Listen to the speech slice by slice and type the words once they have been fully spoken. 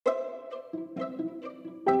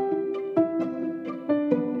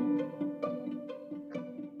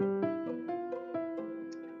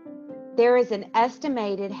There is an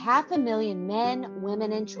estimated 500,000 men,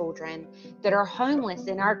 women, and children that are homeless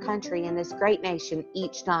in our country and this great nation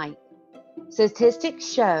each night. Statistics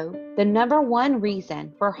show the number one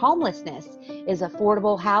reason for homelessness is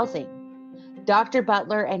affordable housing. Dr.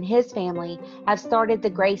 Butler and his family have started the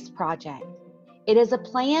Grace Project. It is a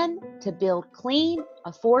plan to build clean,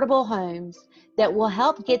 affordable homes that will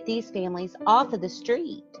help get these families off of the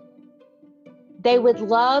street. They would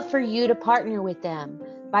love for you to partner with them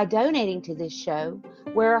by donating to this show,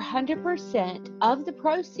 where 100% of the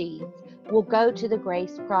proceeds will go to the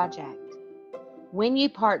Grace Project. When you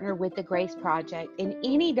partner with the Grace Project in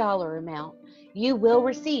any dollar amount, you will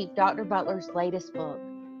receive Dr. Butler's latest book.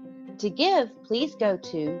 To give, please go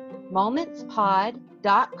to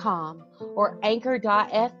momentspod.com or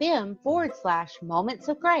anchor.fm/Moments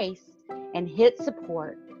of Grace and hit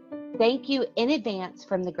support. Thank you in advance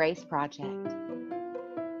from the Grace Project.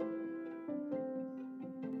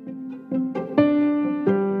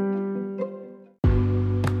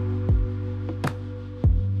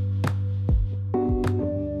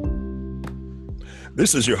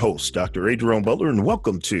 This is your host, Dr. Adrian Butler, and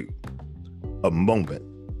welcome to A Moment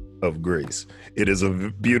of Grace. It is a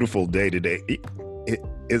beautiful day today.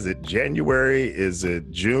 Is it January? Is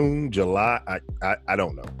it June, July? I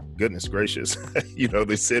don't know. Goodness gracious.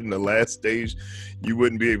 They said in the last stage, you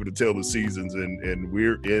wouldn't be able to tell the seasons, and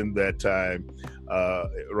we're in that time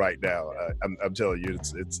right now. I'm telling you,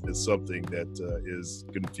 it's something that is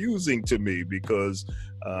confusing to me because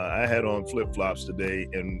I had on flip-flops today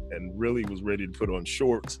and really was ready to put on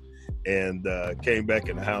shorts and came back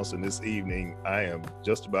in the house, and this evening I am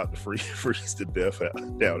just about to freeze to death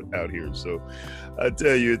out here. So I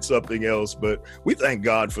tell you, it's something else, but we thank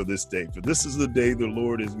God for this day, for this is the day the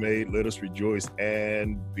Lord has made. Let us rejoice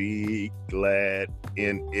and be glad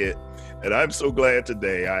in it. And I'm so glad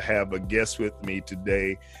today I have a guest with me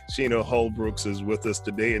today. Sheena Holbrooks is with us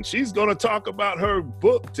today, and she's going to talk about her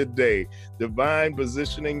book today, Divine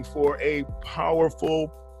Positioning for a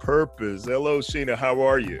Powerful Purpose. Hello, Sheena. How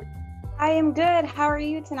are you? I am good. How are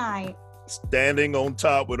you tonight? Standing on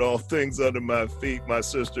top with all things under my feet, my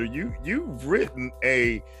sister. You've written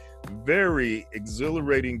a very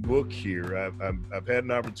exhilarating book here. I've had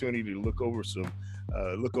an opportunity to look over some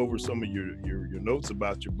of your notes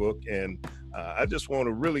about your book, and I just want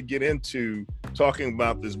to really get into talking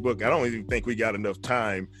about this book. I don't even think we got enough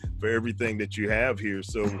time for everything that you have here.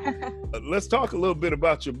 So let's talk a little bit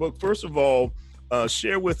about your book. First of all,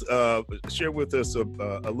 share with us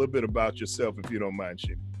a little bit about yourself, if you don't mind,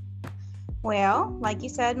 Sheena. Well, like you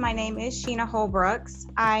said, my name is Sheena Holbrooks.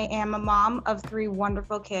 I am a mom of 3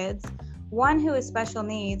 wonderful kids. One who has special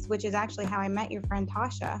needs, which is actually how I met your friend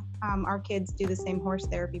Tasha. Our kids do the same horse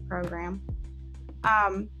therapy program.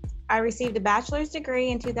 I received a bachelor's degree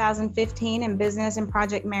in 2015 in business and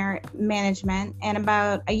project management. And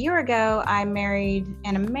about a year ago, I married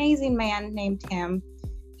an amazing man named Tim.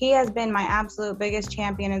 He has been my absolute biggest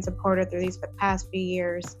champion and supporter through these past few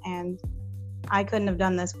years, and I couldn't have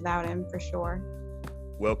done this without him, for sure.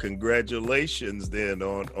 Well, congratulations then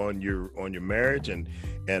on your marriage, and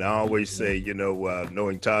I always say,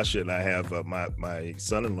 knowing Tasha, and I have my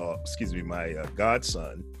son-in-law, my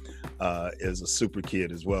godson is a super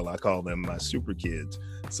kid as well. I call them my super kids.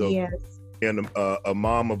 So yes. And a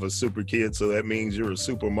mom of a super kid, so that means you're a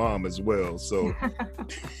super mom as well. So,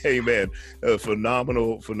 hey man,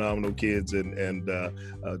 phenomenal kids, and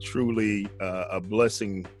truly a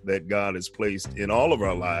blessing that God has placed in all of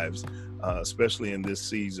our lives, especially in this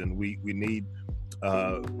season. We need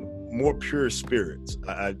more pure spirits.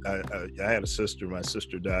 I had a sister. My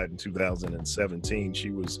sister died in 2017. She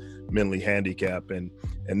was mentally handicapped and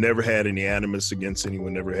never had any animus against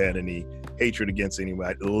anyone, never had any hatred against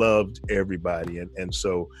anybody, loved everybody. And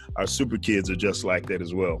so our super kids are just like that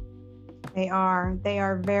as well. They are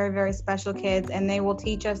very, very special kids, and they will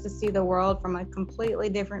teach us to see the world from a completely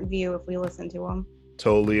different view if we listen to them.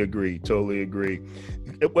 Totally agree.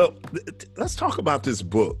 Well, let's talk about this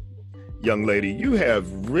book. Young lady, you have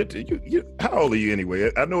written, how old are you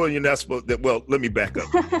anyway? I know you're not supposed to, well, let me back up.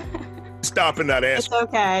 Stop and not ask. It's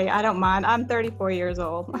okay. I don't mind. I'm 34 years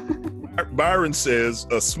old. Byron says,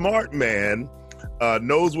 a smart man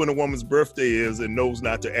knows when a woman's birthday is and knows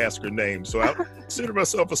not to ask her name. So I consider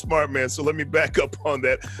myself a smart man. So let me back up on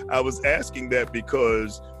that. I was asking that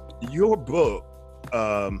because your book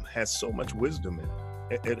has so much wisdom in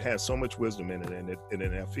it. It has so much wisdom in it.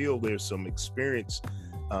 And I feel there's some experience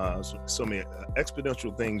so many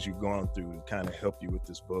exponential things you've gone through to kind of help you with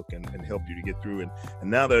this book and help you to get through. And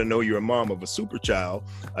now that I know you're a mom of a super child,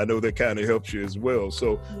 I know that kind of helps you as well.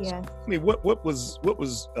 So, yes. I mean, what was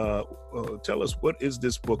tell us, what is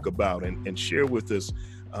this book about, and share with us,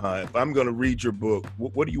 if I'm going to read your book,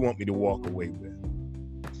 what do you want me to walk away with?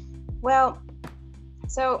 Well,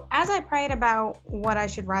 so as I prayed about what I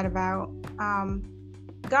should write about,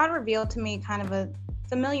 God revealed to me kind of a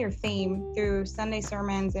familiar theme through Sunday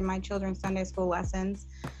sermons and my children's Sunday school lessons.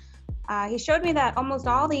 He showed me that almost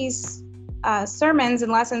all these sermons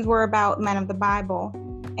and lessons were about men of the Bible,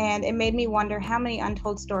 and it made me wonder how many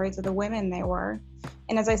untold stories of the women there were.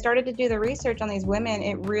 And as I started to do the research on these women,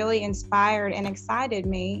 it really inspired and excited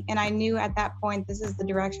me, and I knew at that point this is the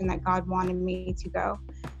direction that God wanted me to go.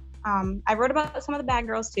 I wrote about some of the bad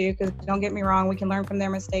girls too, because don't get me wrong, we can learn from their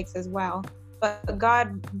mistakes as well. But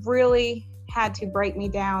God really had to break me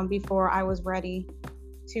down before I was ready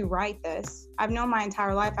to write this. I've known my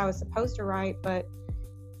entire life I was supposed to write, but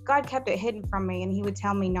God kept it hidden from me, and he would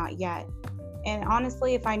tell me not yet. And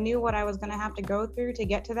honestly, if I knew what I was going to have to go through to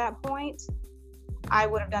get to that point, I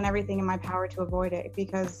would have done everything in my power to avoid it,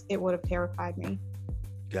 because it would have terrified me.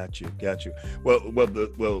 Got you.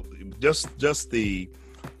 Well, just the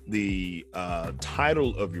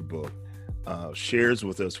title of your book shares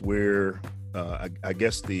with us where I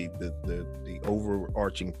guess the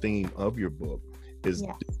overarching theme of your book is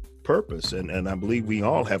purpose, and I believe we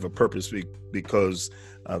all have a purpose because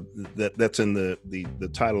that's in the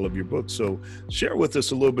title of your book. So share with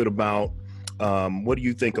us a little bit about what do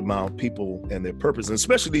you think about people and their purpose, and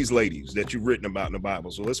especially these ladies that you've written about in the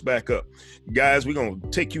Bible. So let's back up, guys. We're gonna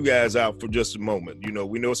take you guys out for just a moment. You know,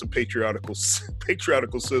 we know it's a patriarchal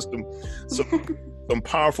system, so some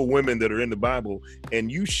powerful women that are in the Bible,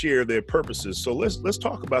 and you share their purposes. So let's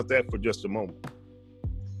talk about that for just a moment.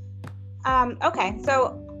 Okay,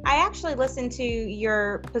 so I actually listened to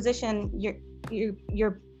your position, your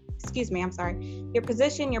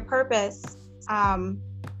position, your purpose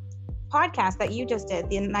podcast that you just did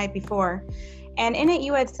the night before. And in it,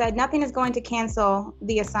 you had said, nothing is going to cancel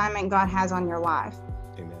the assignment God has on your life.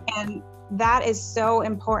 Amen. And that is so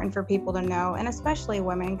important for people to know, and especially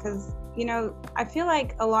women, because, you know, I feel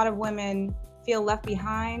like a lot of women feel left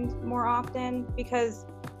behind more often because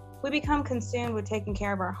we become consumed with taking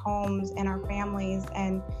care of our homes and our families,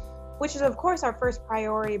 and which is of course our first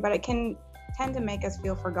priority, but it can tend to make us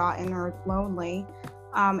feel forgotten or lonely.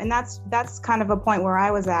 And that's kind of a point where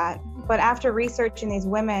I was at. But after researching these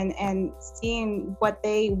women and seeing what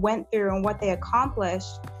they went through and what they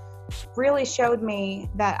accomplished, really showed me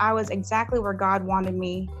that I was exactly where God wanted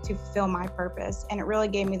me to fulfill my purpose. And it really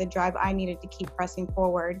gave me the drive I needed to keep pressing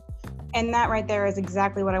forward. And that right there is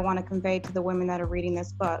exactly what I want to convey to the women that are reading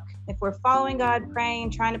this book. If we're following God,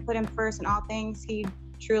 praying, trying to put him first in all things, he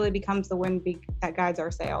truly becomes the wind that guides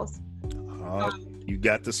our sails. You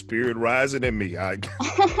got the spirit rising in me.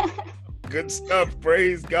 Good stuff.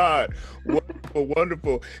 Praise God.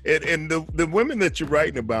 Wonderful. And the women that you're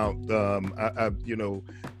writing about,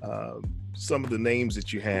 some of the names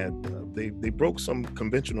that you had, they broke some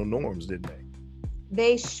conventional norms, didn't they?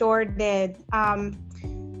 They sure did.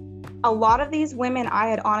 A lot of these women I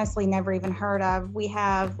had honestly never even heard of. We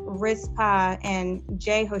have Rizpah and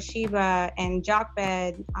Jehosheba and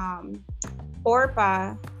Jochebed,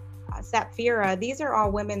 Orpah, Sapphira. These are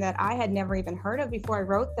all women that I had never even heard of before I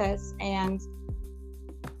wrote this. And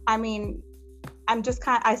I mean,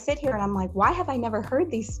 I sit here and I'm like, why have I never heard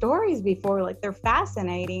these stories before? Like, they're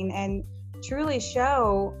fascinating and truly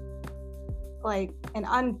show like an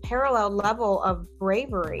unparalleled level of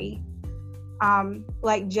bravery.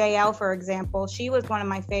 Like Jael, for example, she was one of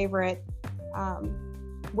my favorite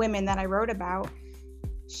women that I wrote about.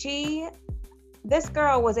 This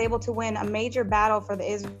girl was able to win a major battle for the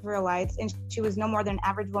Israelites, and she was no more than an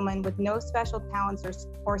average woman with no special talents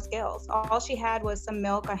or skills. All she had was some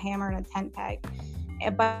milk, a hammer, and a tent peg.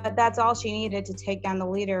 But that's all she needed to take down the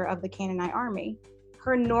leader of the Canaanite army.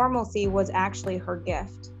 Her normalcy was actually her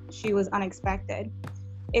gift. She was unexpected.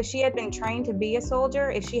 If she had been trained to be a soldier,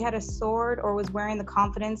 if she had a sword or was wearing the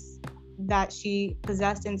confidence that she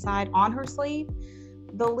possessed inside on her sleeve,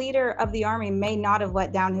 the leader of the army may not have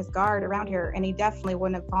let down his guard around her, and he definitely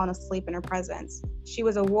wouldn't have fallen asleep in her presence. She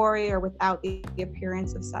was a warrior without the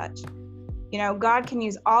appearance of such. You know, God can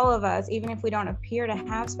use all of us, even if we don't appear to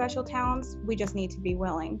have special talents. We just need to be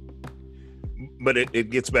willing. But it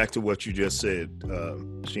gets back to what you just said,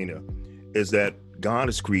 Sheena, is that God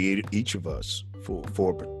has created each of us for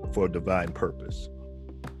a divine purpose.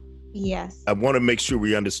 Yes. I want to make sure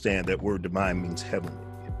we understand that word divine means heavenly.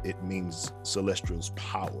 It means celestial's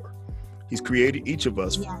power. He's created each of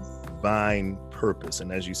us divine purpose.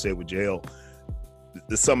 And as you said with Jael,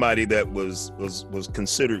 somebody that was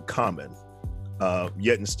considered common,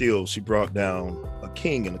 yet and still she brought down a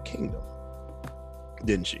king in a kingdom,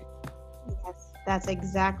 didn't she? Yes, that's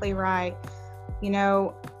exactly right.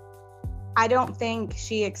 I don't think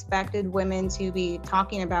she expected women to be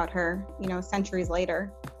talking about her, centuries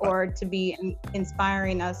later, or to be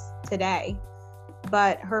inspiring us today.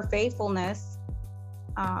 But her faithfulness,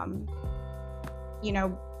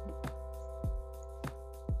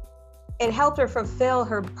 it helped her fulfill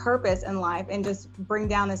her purpose in life and just bring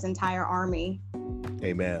down this entire army.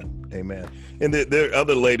 Amen. Amen. And there are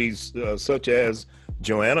other ladies, such as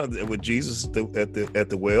Joanna with Jesus at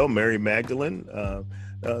the well, Mary Magdalene.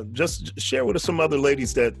 Just share with us some other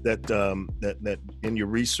ladies that in your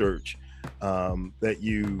research that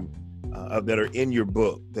are in your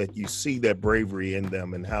book, that you see that bravery in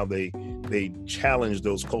them and how they challenge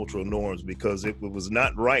those cultural norms, because it was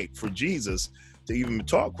not right for Jesus to even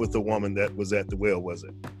talk with the woman that was at the well, was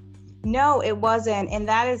it? No, it wasn't. And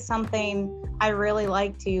that is something I really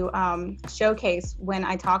like to showcase when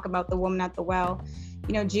I talk about the woman at the well.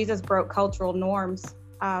 Jesus broke cultural norms.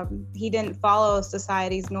 He didn't follow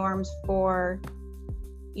society's norms for,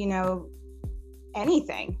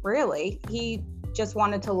 anything, really. He just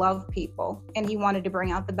wanted to love people, and he wanted to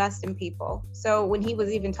bring out the best in people. So when he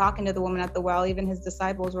was even talking to the woman at the well, even his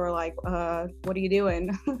disciples were like, what are you doing?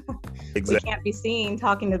 Exactly. We can't be seen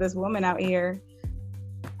talking to this woman out here.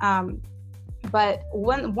 But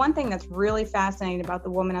one thing that's really fascinating about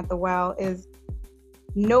the woman at the well is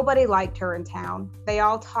nobody liked her in town. They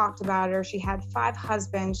all talked about her. She had 5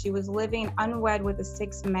 husbands. She was living unwed with a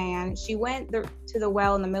 6th man. She went to the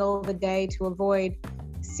well in the middle of the day to avoid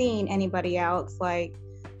seeing anybody else. Like,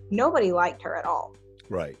 nobody liked her at all.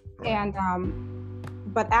 Right. And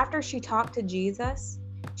but after she talked to Jesus,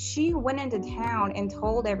 she went into town and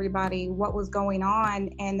told everybody what was going on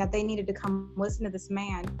and that they needed to come listen to this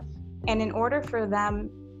man. And in order for them,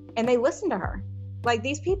 and they listened to her. Like,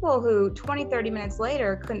 these people who 20, 30 minutes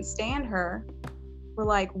later couldn't stand her were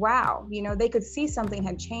like, wow, they could see something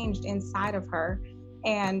had changed inside of her.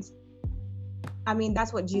 And I mean,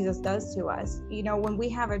 that's what Jesus does to us. When we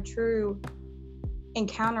have a true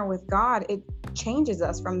encounter with God, it changes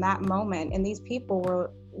us from that moment. And these people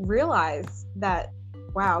will realize that,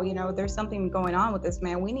 wow, there's something going on with this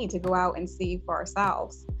man. We need to go out and see for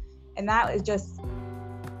ourselves. And that is just,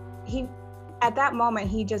 at that moment,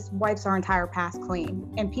 he just wipes our entire past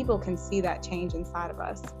clean, and people can see that change inside of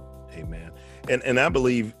us. Amen. And I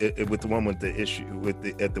believe with the one with the issue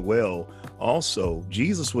at the well, also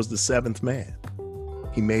Jesus was the 7th man.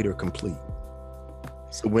 He made her complete.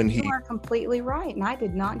 So when you are completely right, and I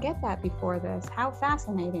did not get that before this. How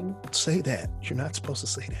fascinating! Say that. You're not supposed to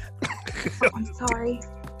say that. Oh, I'm sorry.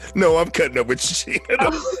 No, I'm cutting up with Sheena.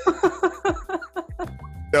 Oh.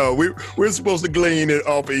 No, we're supposed to glean it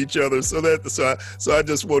off of each other. So I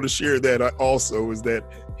just want to share that also, is that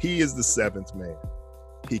he is the 7th man.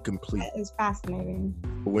 He complete. That is fascinating.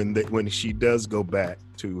 When she does go back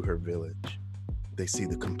to her village, they see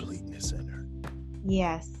the completeness in her.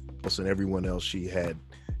 Yes. And everyone else she had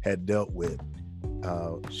dealt with,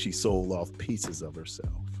 she sold off pieces of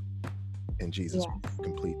herself, and Jesus was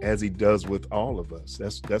complete, as he does with all of us.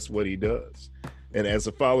 That's what he does. And as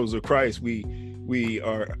the followers of Christ, we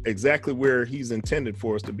are exactly where he's intended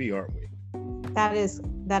for us to be, aren't we? That is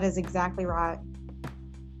exactly right.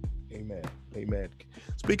 Amen. Amen.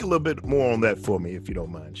 Speak a little bit more on that for me, if you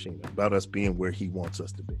don't mind, Sheena, about us being where he wants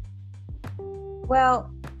us to be.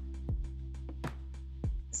 Well,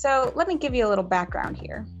 so let me give you a little background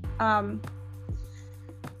here.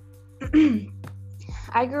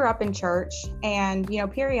 I grew up in church, and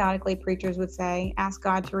periodically preachers would say, ask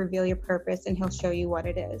God to reveal your purpose and he'll show you what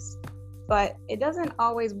it is. But it doesn't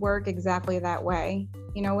always work exactly that way.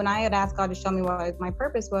 When I had asked God to show me what my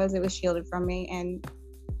purpose was, it was shielded from me, and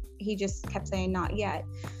he just kept saying not yet.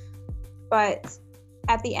 But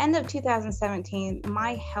at the end of 2017,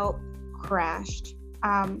 my health crashed.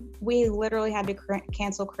 We literally had to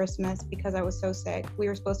cancel Christmas because I was so sick. We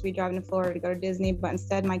were supposed to be driving to Florida to go to Disney, but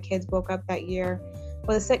instead my kids woke up that year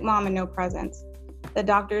with a sick mom and no presents. The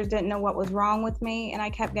doctors didn't know what was wrong with me, and I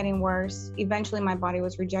kept getting worse. Eventually my body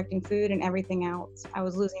was rejecting food and everything else. I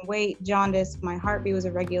was losing weight, jaundice, my heartbeat was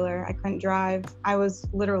irregular, I couldn't drive, I was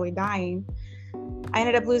literally dying. I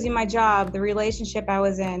ended up losing my job, the relationship I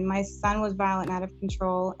was in, my son was violent and out of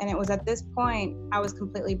control, and it was at this point I was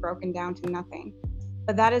completely broken down to nothing.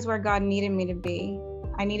 But that is where God needed me to be.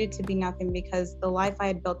 I needed to be nothing because the life I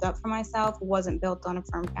had built up for myself wasn't built on a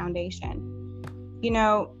firm foundation.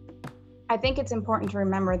 I think it's important to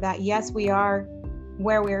remember that yes, we are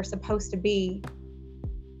where we are supposed to be,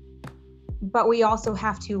 but we also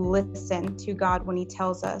have to listen to God when he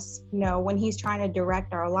tells us no, when he's trying to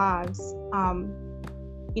direct our lives.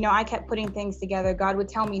 I kept putting things together. God would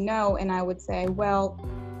tell me no, and I would say, well,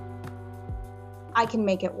 I can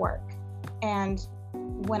make it work. And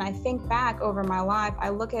when I think back over my life, I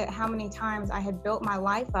look at how many times I had built my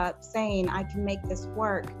life up saying I can make this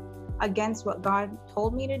work against what God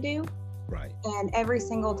told me to do. Right. And every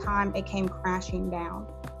single time it came crashing down.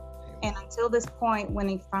 And until this point, when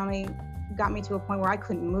he finally got me to a point where I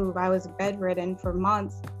couldn't move, I was bedridden for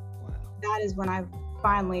months. Wow. That is when I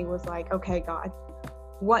finally was like, okay, God,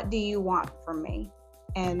 what do you want from me?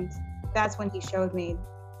 And that's when he showed me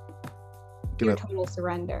your total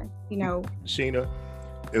surrender, Sheena,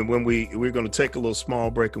 and when we're going to take a little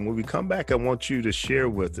small break, and when we come back, I want you to share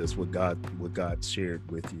with us what God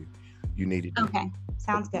shared with you. You needed to. Okay.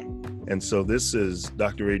 Sounds good. And so this is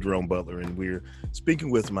Dr. Adrian Butler, and we're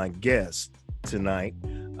speaking with my guest today,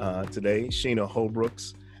 Sheena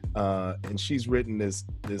Holbrooks, and she's written this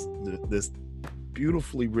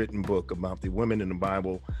beautifully written book about the women in the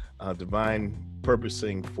Bible, divine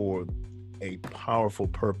purposing for a powerful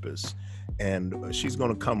purpose. And she's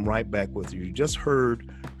going to come right back with you. You just heard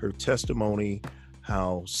her testimony,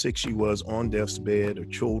 how sick she was, on death's bed, her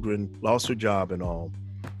children, lost her job and all.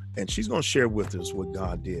 And she's going to share with us what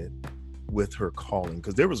God did with her calling,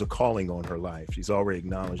 because there was a calling on her life. She's already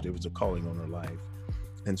acknowledged there was a calling on her life.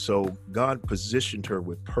 And so God positioned her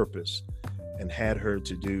with purpose and had her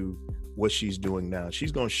to do what she's doing now.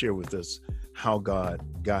 She's going to share with us how God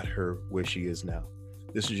got her where she is now.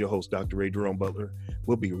 This is your host, Dr. Adrian Butler.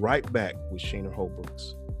 We'll be right back with Sheena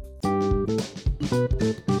Holbrooks.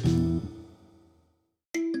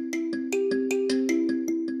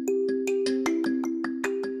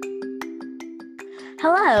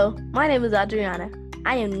 Hello, my name is Adriana.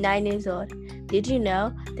 I am 9 years old. Did you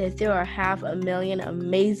know that there are 500,000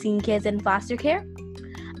 amazing kids in foster care?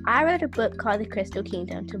 I wrote a book called The Crystal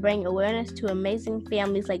Kingdom to bring awareness to amazing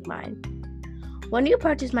families like mine. When you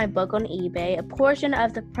purchase my book on eBay, a portion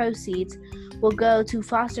of the proceeds will go to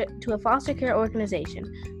a foster care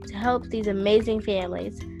organization to help these amazing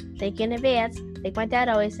families. Thank you in advance. Like my dad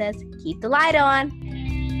always says, keep the light on.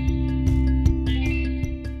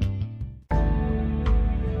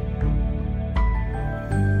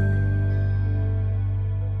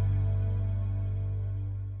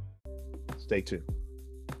 Stay tuned.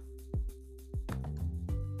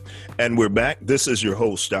 And we're back. This is your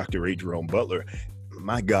host, Dr. Adrian Butler.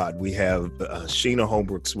 My God, we have Sheena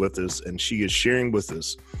Holbrooks with us, and she is sharing with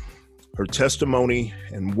us her testimony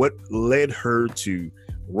and what led her to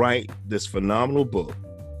write this phenomenal book,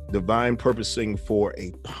 Divine Purposing for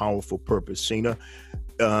a Powerful Purpose. Sheena,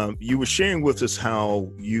 you were sharing with us how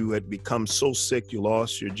you had become so sick, you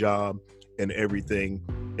lost your job and everything.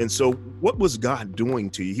 And so what was God doing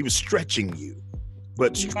to you? He was stretching you,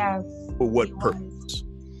 but yes, for what purpose?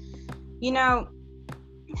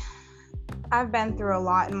 I've been through a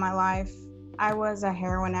lot in my life. I was a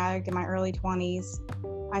heroin addict in my early 20s.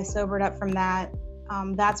 I sobered up from that.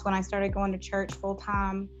 That's when I started going to church full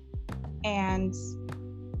time.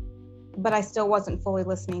 But I still wasn't fully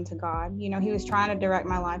listening to God. He was trying to direct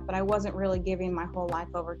my life, but I wasn't really giving my whole life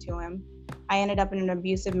over to him. I ended up in an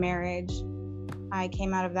abusive marriage. I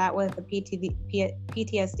came out of that with a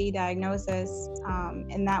PTSD diagnosis,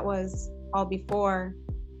 and that was all before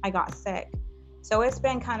I got sick. So it's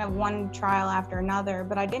been kind of one trial after another,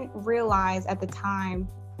 but I didn't realize at the time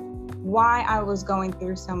why I was going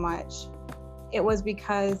through so much. It was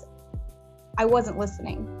because I wasn't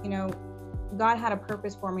listening. God had a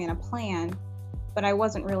purpose for me and a plan, but I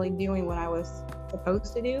wasn't really doing what I was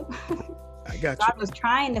supposed to do. I got God you. was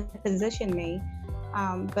trying to position me,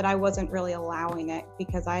 but I wasn't really allowing it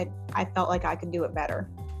because I felt like I could do it better.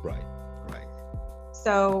 Right.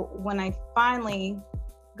 So when I finally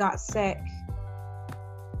got sick,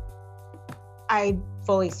 I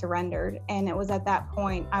fully surrendered. And it was at that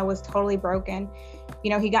point I was totally broken.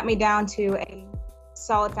 He got me down to a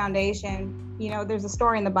solid foundation. There's a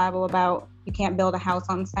story in the Bible about you can't build a house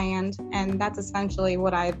on sand. And that's essentially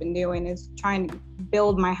what I had been doing, is trying to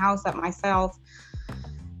build my house up myself,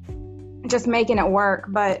 just making it work.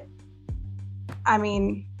 But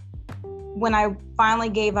when I finally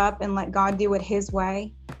gave up and let God do it his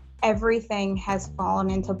way, everything has fallen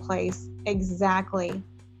into place exactly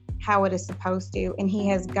how it is supposed to. And he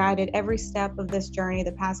has guided every step of this journey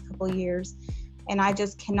the past couple of years. And I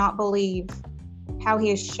just cannot believe how he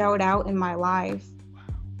has showed out in my life. Wow.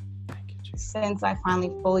 Thank you, Jesus. Since I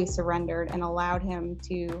finally fully surrendered and allowed him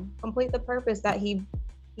to complete the purpose that he,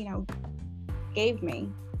 gave me.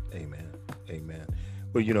 Amen.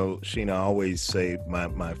 Well, Sheena, I always say,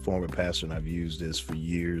 my former pastor, and I've used this for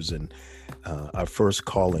years, and our first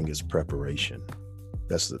calling is preparation.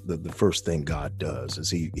 That's the first thing God does, is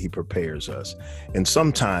he prepares us. And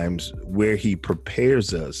sometimes where he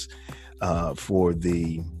prepares us for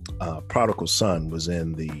the prodigal son was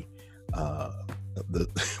in the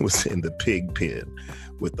pig pen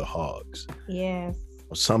with the hogs. Yes.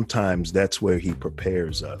 Sometimes that's where he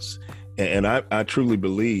prepares us. And I truly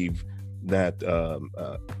believe that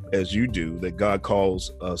as you do, that God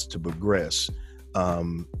calls us to progress.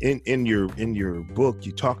 In your book,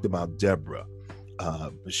 you talked about Deborah.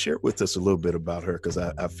 Share with us a little bit about her, because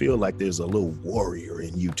I feel like there's a little warrior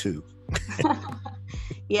in you too.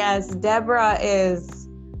 Yes, Deborah is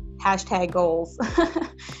 #goals.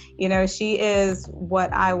 She is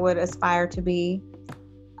what I would aspire to be.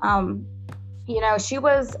 She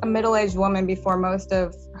was a middle-aged woman before most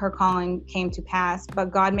of her calling came to pass,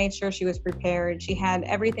 but God made sure she was prepared. She had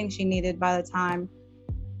everything she needed by the time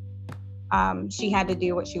she had to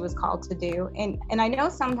do what she was called to do. And I know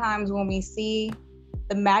sometimes when we see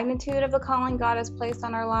the magnitude of the calling God has placed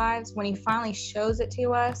on our lives, when he finally shows it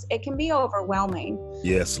to us, it can be overwhelming.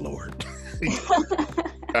 Yes, Lord.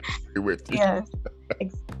 I agree with you. Yes.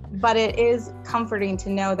 But it is comforting to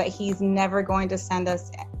know that he's never going to send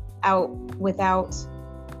us out without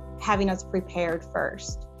having us prepared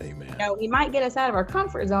first. Amen. He might get us out of our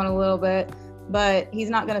comfort zone a little bit, but he's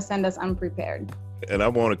not going to send us unprepared. And I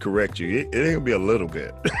want to correct you. It ain't gonna be a little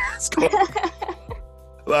bit.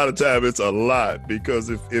 A lot of time it's a lot,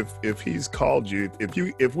 because if he's called you,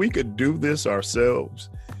 if we could do this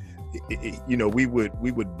ourselves, we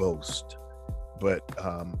would boast. But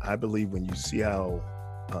I believe when you see how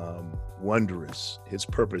wondrous his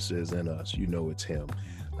purpose is in us, it's him.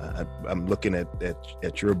 I'm looking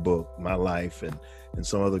at your book, my life, and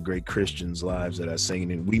some other great Christians' lives that I've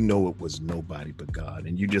seen, and we know it was nobody but God.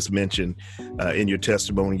 And you just mentioned in your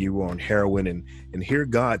testimony you were on heroin, and here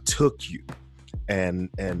God took you and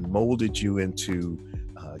molded you into,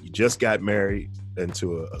 you just got married,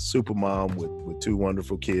 into a super mom with two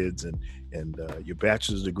wonderful kids, and your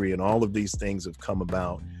bachelor's degree, and all of these things have come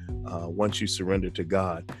about once you surrender to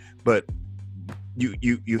God. But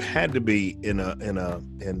you had to be in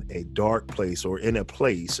a dark place, or in a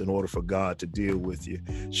place, in order for God to deal with you.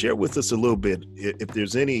 Share with us a little bit, if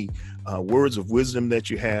there's any words of wisdom that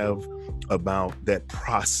you have about that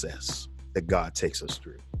process that God takes us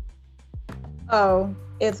through. Oh,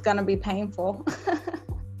 it's gonna be painful.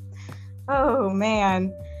 Oh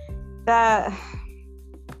man, the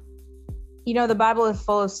Bible is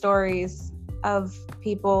full of stories of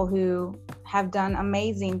people who have done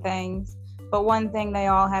amazing things, but one thing they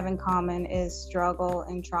all have in common is struggle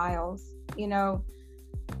and trials.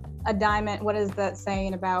 A diamond, what is that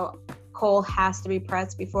saying about coal has to be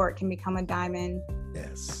pressed before it can become a diamond?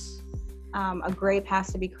 Yes. A grape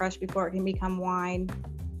has to be crushed before it can become wine.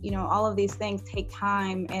 All of these things take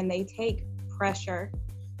time, and they take pressure.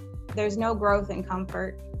 There's no growth in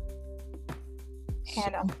comfort.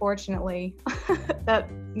 And unfortunately, that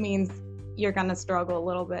means you're going to struggle a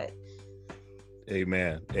little bit.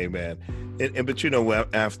 Amen. But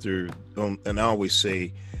after, and I always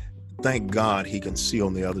say, thank God he can see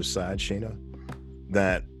on the other side, Sheena,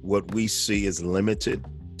 that what we see is limited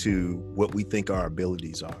to what we think our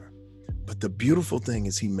abilities are. But the beautiful thing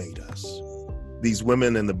is he made us. These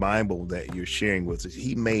women in the Bible that you're sharing with us,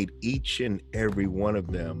 he made each and every one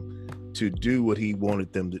of them to do what he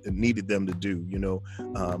needed them to do.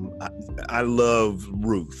 I love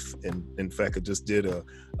Ruth. And in fact, I just did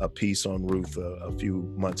a piece on Ruth a few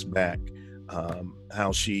months back,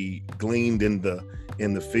 how she gleaned in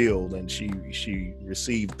the field, and she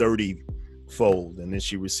received 30-fold, and then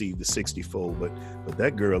she received the 60-fold. But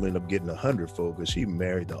that girl ended up getting 100-fold because she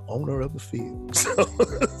married the owner of the field.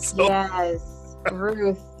 So yes,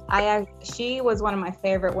 Ruth. She was one of my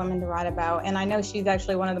favorite women to write about, and I know she's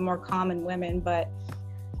actually one of the more common women, but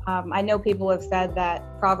I know people have said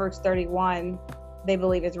that Proverbs 31, they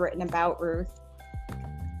believe, is written about Ruth.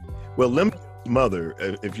 Well, Lemuel's mother,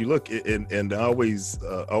 if you look, and I always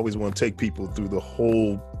want to take people through the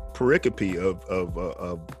whole pericope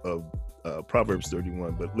of Proverbs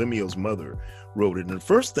 31, but Lemuel's mother wrote it, and the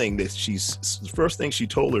first thing she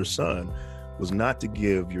told her son was not to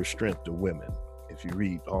give your strength to women. If you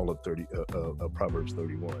read all of Proverbs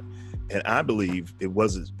 31, and I believe it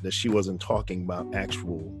wasn't that she wasn't talking about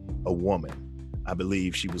a woman. I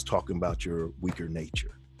believe she was talking about your weaker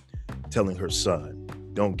nature, telling her son,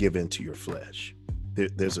 don't give in to your flesh.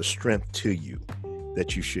 There's a strength to you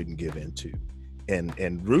that you shouldn't give into.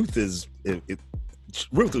 And Ruth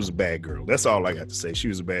Ruth was a bad girl. That's all I got to say. She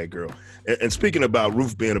was a bad girl. And speaking about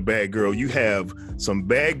Ruth being a bad girl, you have some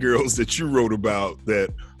bad girls that you wrote about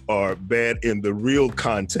that are bad in the real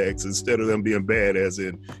context instead of them being bad as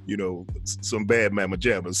in, some bad mama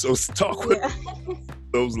jammas. So talk with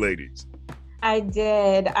those ladies. I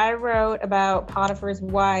did. I wrote about Potiphar's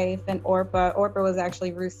wife and Orpah. Orpah was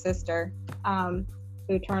actually Ruth's sister,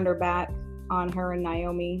 who turned her back on her and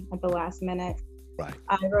Naomi at the last minute. Right.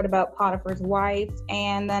 I wrote about Potiphar's wife,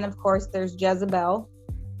 and then of course there's Jezebel.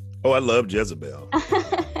 Oh, I love Jezebel.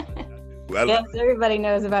 Yes, everybody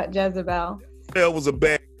knows about Jezebel. Jezebel was a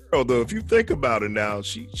bad girl, though. If you think about it now,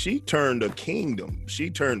 she turned a kingdom. She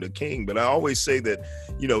turned a king. But I always say that,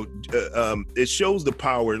 it shows the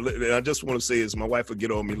power. And I just want to say this. My wife will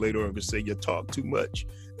get on me later on and say, you talk too much.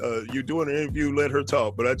 You're doing an interview, let her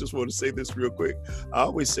talk. But I just want to say this real quick. I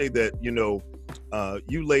always say that,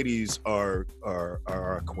 you ladies are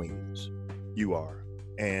our queens. You are.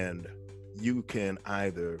 And you can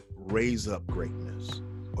either raise up greatness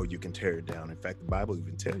or you can tear it down. In fact, the Bible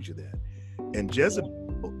even tells you that. And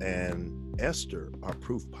Jezebel and Esther are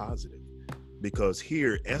proof positive, because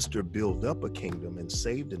here Esther built up a kingdom and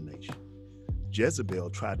saved a nation. Jezebel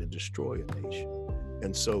tried to destroy a nation.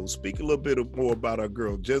 And so speak a little bit more about our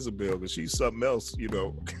girl Jezebel, because she's something else,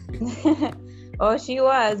 Oh, she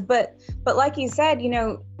was. But like you said,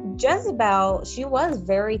 Jezebel, she was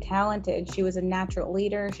very talented. She was a natural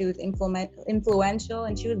leader. She was influential,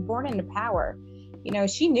 and she was born into power.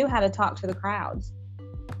 She knew how to talk to the crowds.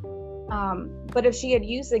 But if she had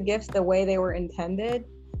used the gifts the way they were intended,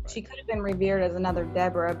 she could have been revered as another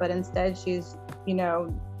Deborah, but instead she's,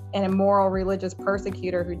 an immoral religious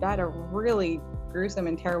persecutor who died a really gruesome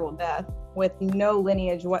and terrible death with no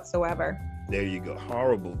lineage whatsoever. There you go.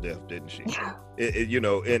 Horrible death, didn't she? Yeah.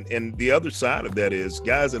 And the other side of that is,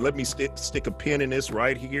 guys, and let me stick a pin in this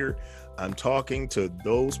right here. I'm talking to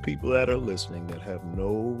those people that are listening that have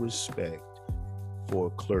no respect for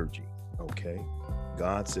clergy, okay?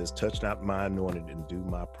 God says, touch not my anointed and do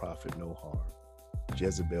my prophet no harm.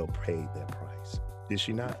 Jezebel paid that price. Did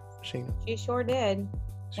she not, Sheena? She sure did.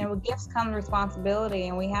 And with gifts comes responsibility,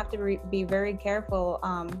 and we have to be very careful,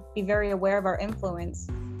 be very aware of our influence,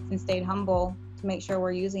 and stay humble to make sure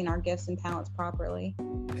we're using our gifts and talents properly.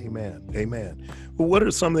 Amen. Amen. Well, what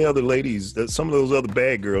are some of the other ladies, some of those other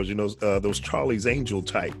bad girls, those Charlie's Angel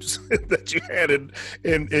types that you had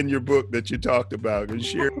in your book that you talked about, and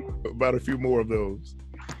share about a few more of those?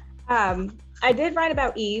 I did write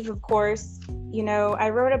about Eve, of course. I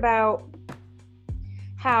wrote about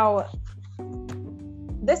how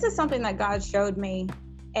this is something that God showed me,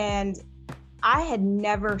 and I had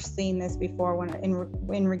never seen this before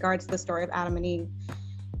in regards to the story of Adam and Eve.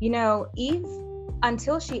 Eve,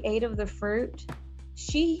 until she ate of the fruit,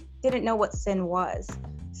 she didn't know what sin was.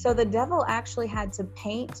 So the devil actually had to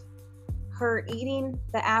paint her eating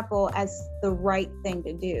the apple as the right thing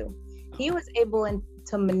to do. He was able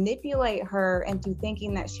to manipulate her into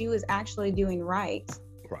thinking that she was actually doing right.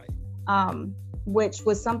 Right. Which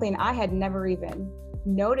was something I had never even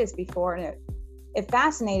noticed before. And it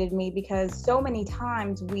fascinated me, because so many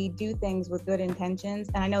times we do things with good intentions.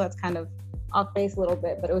 And I know that's kind of off base a little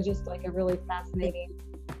bit, but it was just like a really fascinating.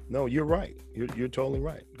 No, you're right. You're totally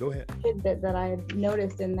right. Go ahead. Tidbit that I had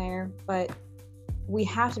noticed in there. But we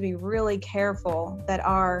have to be really careful that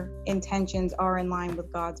our intentions are in line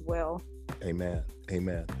with God's will. Amen.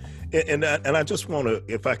 Amen. And I just want to,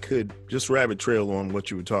 if I could, just rabbit trail on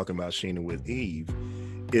what you were talking about, Sheena, with Eve,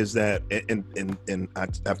 is that, and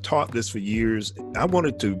I've taught this for years. I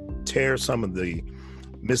wanted to tear some of the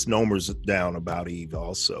misnomers down about Eve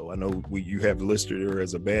also. I know you have listed her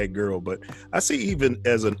as a bad girl, but I see Eve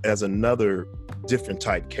as another different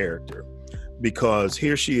type character, because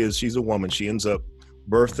here she is, she's a woman. She ends up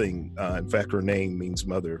birthing, in fact, her name means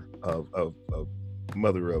mother of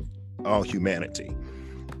all humanity.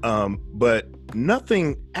 But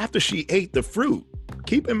nothing, after she ate the fruit,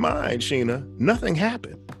 keep in mind, Sheena, nothing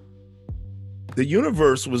happened. The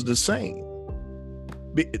universe was the same.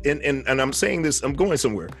 And I'm saying this, I'm going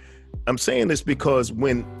somewhere. I'm saying this because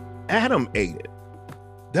when Adam ate it,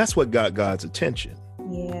 that's what got God's attention.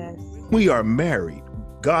 Yes. We are married.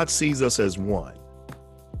 God sees us as one.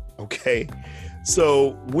 Okay?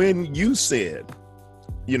 So when you sin,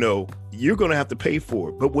 you're going to have to pay for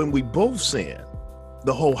it. But when we both sin,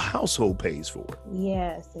 the whole household pays for it.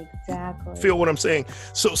 Yes, exactly. Feel what I'm saying?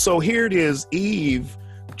 So here it is, Eve,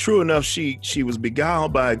 true enough, she was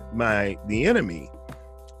beguiled by the enemy.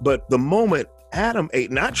 But the moment Adam ate,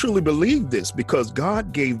 and I truly believe this, because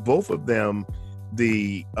God gave both of them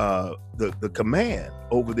the command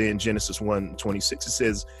over there in Genesis 1:26. It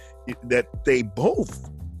says that they both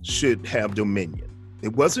should have dominion.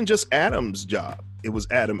 It wasn't just Adam's job. It was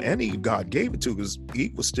Adam and Eve God gave it to, because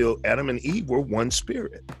Adam and Eve were one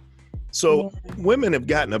spirit. So women have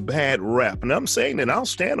gotten a bad rap, and I'm saying, and I'll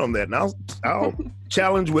stand on that, and I'll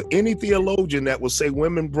challenge with any theologian that will say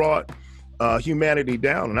women brought humanity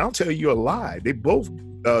down, and I'll tell you a lie. They both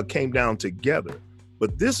came down together.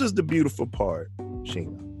 But this is the beautiful part,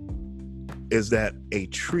 Sheena, is that a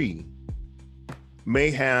tree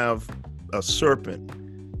may have a serpent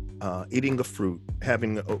eating a fruit,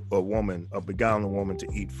 having a beguiling a woman to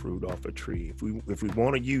eat fruit off a tree. If we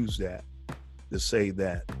want to use that to say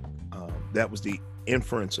that that was the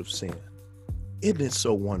inference of sin, isn't it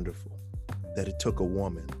so wonderful that it took a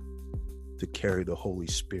woman to carry the Holy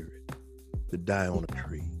Spirit to die on a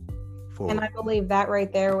tree? And I believe that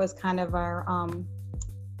right there was kind of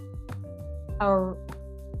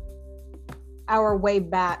our way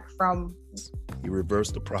back from. He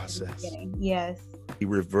reversed the process. Yes. He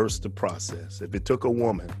reversed the process. If it took a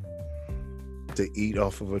woman to eat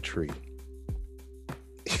off of a tree,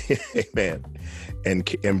 amen,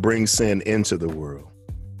 and bring sin into the world,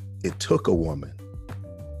 it took a woman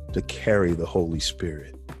to carry the Holy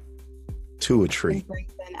Spirit to a tree. And bring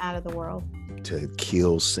sin out of the world. To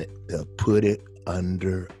kill sin, to put it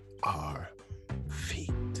under our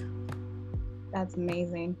feet. That's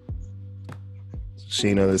amazing.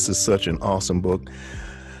 Sheena, this is such an awesome book.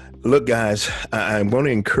 Look, guys, I'm going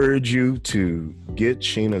to encourage you to get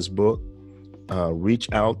Sheena's book. Reach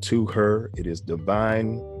out to her. It is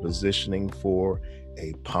Divine Positioning for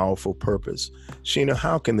a Powerful Purpose. Sheena,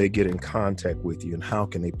 how can they get in contact with you, and how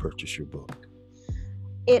can they purchase your book?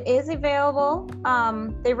 It is available.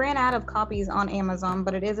 They ran out of copies on Amazon,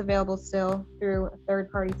 but it is available still through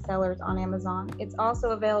third-party sellers on Amazon. It's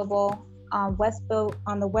also available on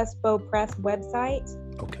the Westbow Press website.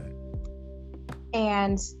 Okay.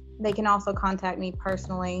 And they can also contact me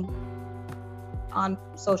personally on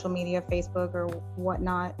social media, Facebook or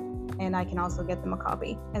whatnot, and I can also get them a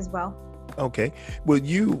copy as well. Okay. Will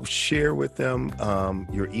you share with them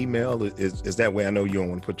your email? Is that way? I know you don't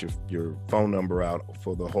want to put your phone number out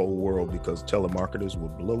for the whole world because telemarketers will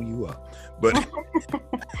blow you up. But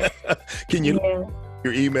can you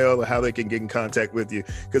your email or how they can get in contact with you?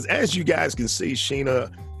 Because as you guys can see,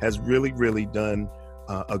 Sheena has really, really done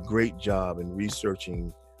a great job in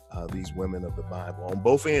researching these women of the Bible on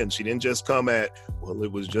both ends. She didn't just come at, well,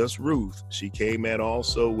 it was just Ruth. She came at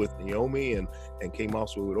also with Naomi and came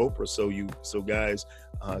also with Oprah. So guys,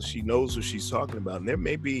 she knows what she's talking about. And there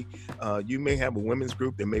may be, you may have a women's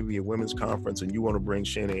group, there may be a women's conference, and you want to bring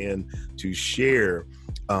Sheena in to share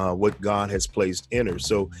what God has placed in her.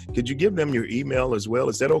 So could you give them your email as well?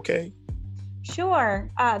 Is that okay?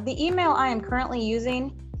 Sure. The email I am currently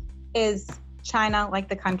using is China, like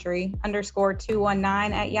the country,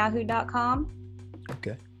 _219@yahoo.com.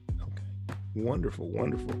 Okay. Wonderful.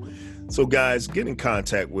 So guys, get in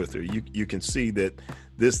contact with her. You can see that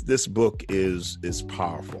this book is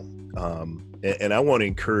powerful. And I want to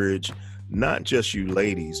encourage not just you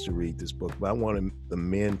ladies to read this book, but I want the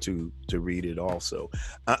men to read it also.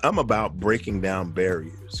 I'm about breaking down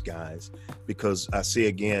barriers, guys, because I see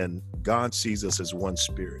again, God sees us as one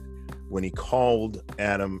spirit. When he called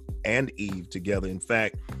Adam and Eve together, in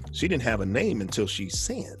fact, she didn't have a name until she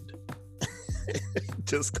sinned.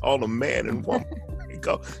 Just called them man and woman.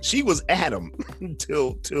 She was Adam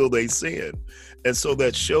until they sinned. And so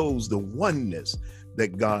that shows the oneness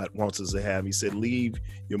that God wants us to have. He said, leave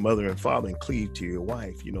your mother and father and cleave to your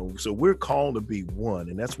wife. So we're called to be one,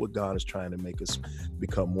 and that's what God is trying to make us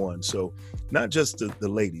become one. So not just the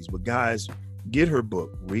ladies, but guys, get her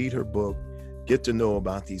book, read her book. Get to know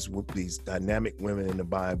about these dynamic women in the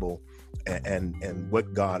Bible and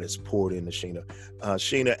what God has poured into Sheena.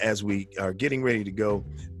 Sheena, as we are getting ready to go,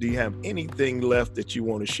 do you have anything left that you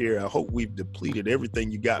want to share? I hope we've depleted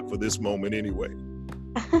everything you got for this moment anyway.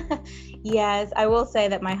 Yes, I will say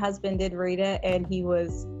that my husband did read it and he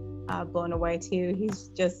was blown away too.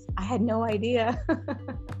 I had no idea.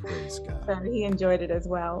 Praise God. So he enjoyed it as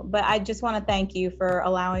well. But I just want to thank you for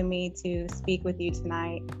allowing me to speak with you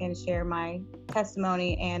tonight and share my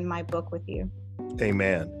testimony and my book with you.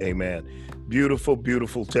 Amen. Beautiful,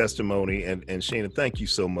 beautiful testimony. And Sheena, thank you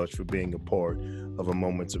so much for being a part of a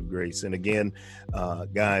Moments of Grace. And again,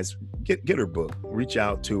 guys, get her book, reach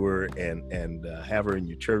out to her and have her in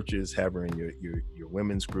your churches, have her in your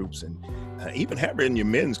women's groups, and even have her in your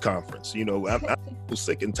men's conference. I'm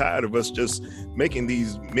sick and tired of us just making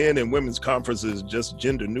these men and women's conferences just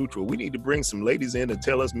gender neutral. We need to bring some ladies in to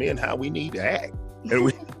tell us men how we need to act. And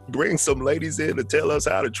we bring some ladies in to tell us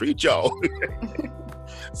how to treat y'all.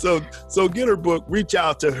 So get her book, reach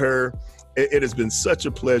out to her. It has been such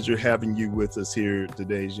a pleasure having you with us here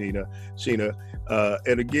today, Sheena.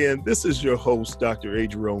 And again, this is your host, Dr. A.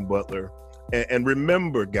 Jerome Butler. And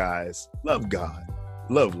remember, guys, love God,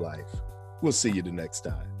 love life. We'll see you the next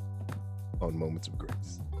time on Moments of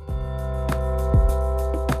Grace.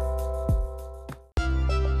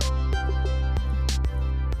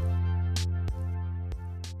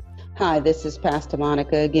 Hi, this is Pastor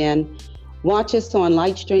Monica again. Watch us on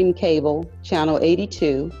Lightstream Cable, Channel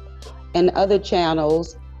 82, and other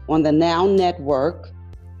channels on the Now Network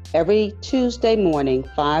every Tuesday morning,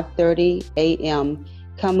 5:30 a.m.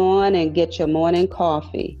 Come on and get your morning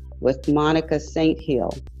coffee with Monica St.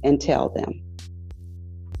 Hill and tell them.